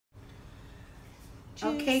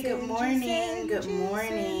Okay, good morning. Good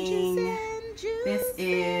morning. This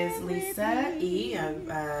is Lisa E.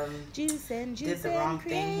 I did the wrong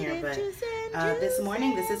thing here, but this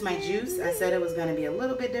morning, this is my juice. I said it was going to be a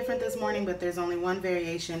little bit different this morning, but there's only one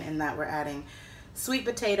variation in that we're adding sweet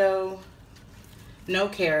potato, no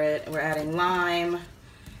carrot, we're adding lime,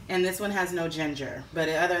 and this one has no ginger. But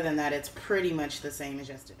other than that, it's pretty much the same as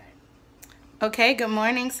yesterday. Okay, good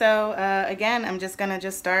morning. So again, I'm just gonna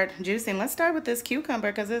start juicing. Let's start with this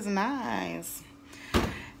cucumber because it's nice.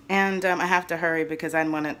 And I have to hurry because I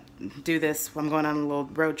want to do this. I'm going on a little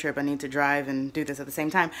road trip. I need to drive and do this at the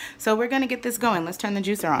same time. So we're gonna get this going. Let's turn the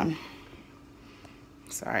juicer on.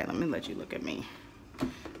 Sorry, let me let you look at me.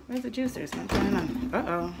 Where's the juicer? It's not turning on.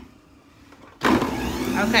 Uh-oh.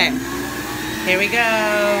 Okay, here we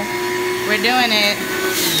go. We're doing it.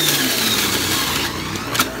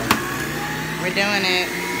 We're doing it.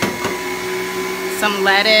 Some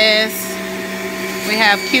lettuce. We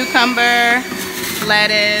have cucumber,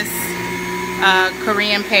 lettuce,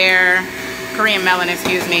 Korean melon,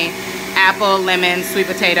 excuse me, apple, lemon, sweet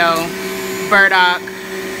potato, burdock,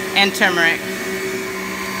 and turmeric.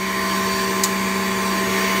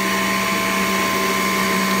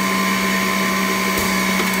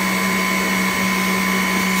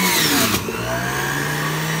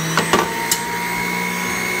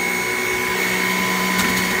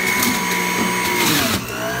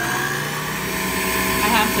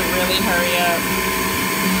 Really hurry up.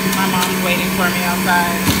 My mom's waiting for me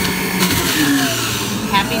outside.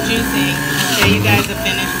 Happy juicing. I'll show you guys a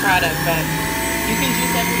finished product, but you can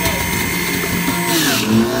juice every day.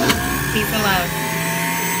 Peace and love.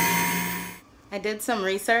 I did some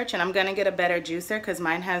research and I'm gonna get a better juicer because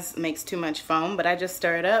mine makes too much foam, but I just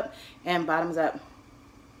stir it up and bottoms up.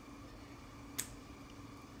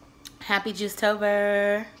 Happy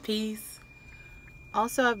JuiceTober. Peace.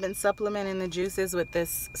 Also, I've been supplementing the juices with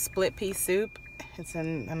this split pea soup. I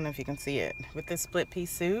don't know if you can see it, with this split pea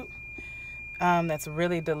soup. That's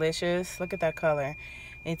really delicious. Look at that color.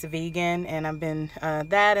 It's vegan, and I've been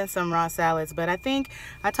that and some raw salads. But I think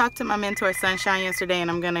I talked to my mentor Sunshine yesterday, and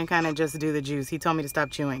I'm gonna kind of just do the juice. He told me to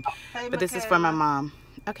stop chewing. Hey, but this is for my mom.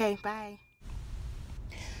 Okay, bye.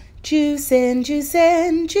 Juicing,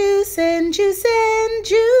 juicing, juicing, juicing,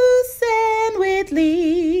 juicing with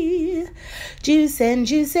Lee. Juicing,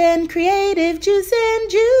 juicing, creative juicing,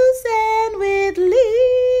 juicing with Lee.